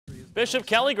Bishop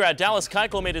Kelly grad Dallas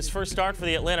Keuchel made his first start for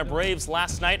the Atlanta Braves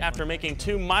last night after making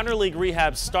 2 minor league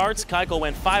rehab starts. Keuchel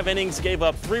went 5 innings, gave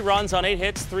up 3 runs on 8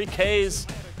 hits, 3 Ks,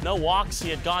 no walks. He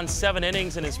had gone 7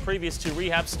 innings in his previous 2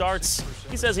 rehab starts.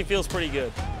 He says he feels pretty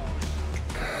good.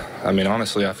 I mean,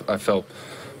 honestly, I felt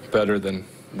better than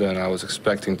I was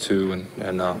expecting to,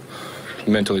 and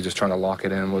mentally just trying to lock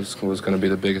it in was going to be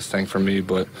the biggest thing for me.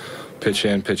 But pitch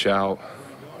in, pitch out,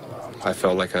 I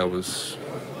felt like I was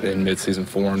in mid-season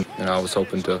form, and I was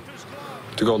hoping to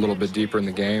go a little bit deeper in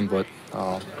the game, but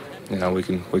you know, we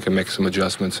can make some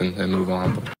adjustments and move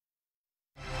on.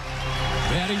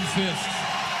 Batting fifth,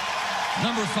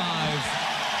 number 5,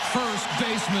 first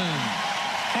baseman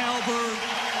Albert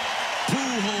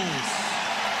Pujols.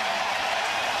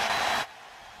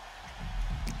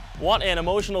 What an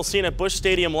emotional scene at Busch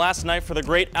Stadium last night for the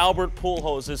great Albert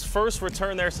Pujols. His first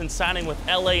return there since signing with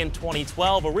LA in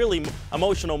 2012. A really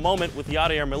emotional moment with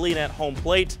Yadier Molina at home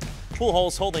plate.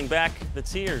 Pujols holding back the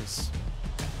tears.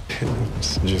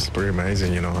 It's just pretty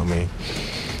amazing, you know. I mean,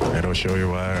 I don't show you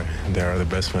why they are the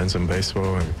best fans in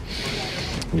baseball, and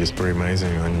just pretty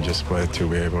amazing. I'm just glad to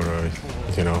be able to,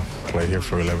 you know, play here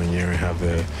for 11 years and have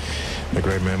the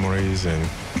great memories. And,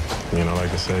 you know,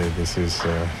 like I said, this is.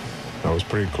 I was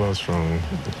pretty close from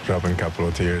dropping a couple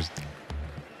of tears.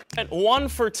 And 1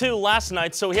 for 2 last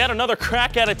night, so he had another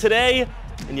crack at it today,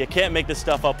 and you can't make this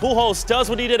stuff up. Pujols does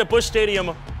what he did at Busch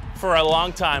Stadium for a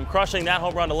long time, crushing that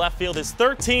home run to left field, his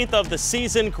 13th of the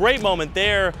season. Great moment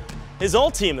there. His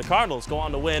old team, the Cardinals, go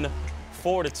on to win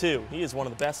 4-2. He is one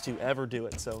of the best to ever do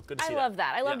it, so good to see that. I love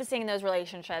that. I love seeing those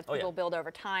relationships people yeah. build over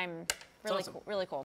time. Really, awesome. Really cool.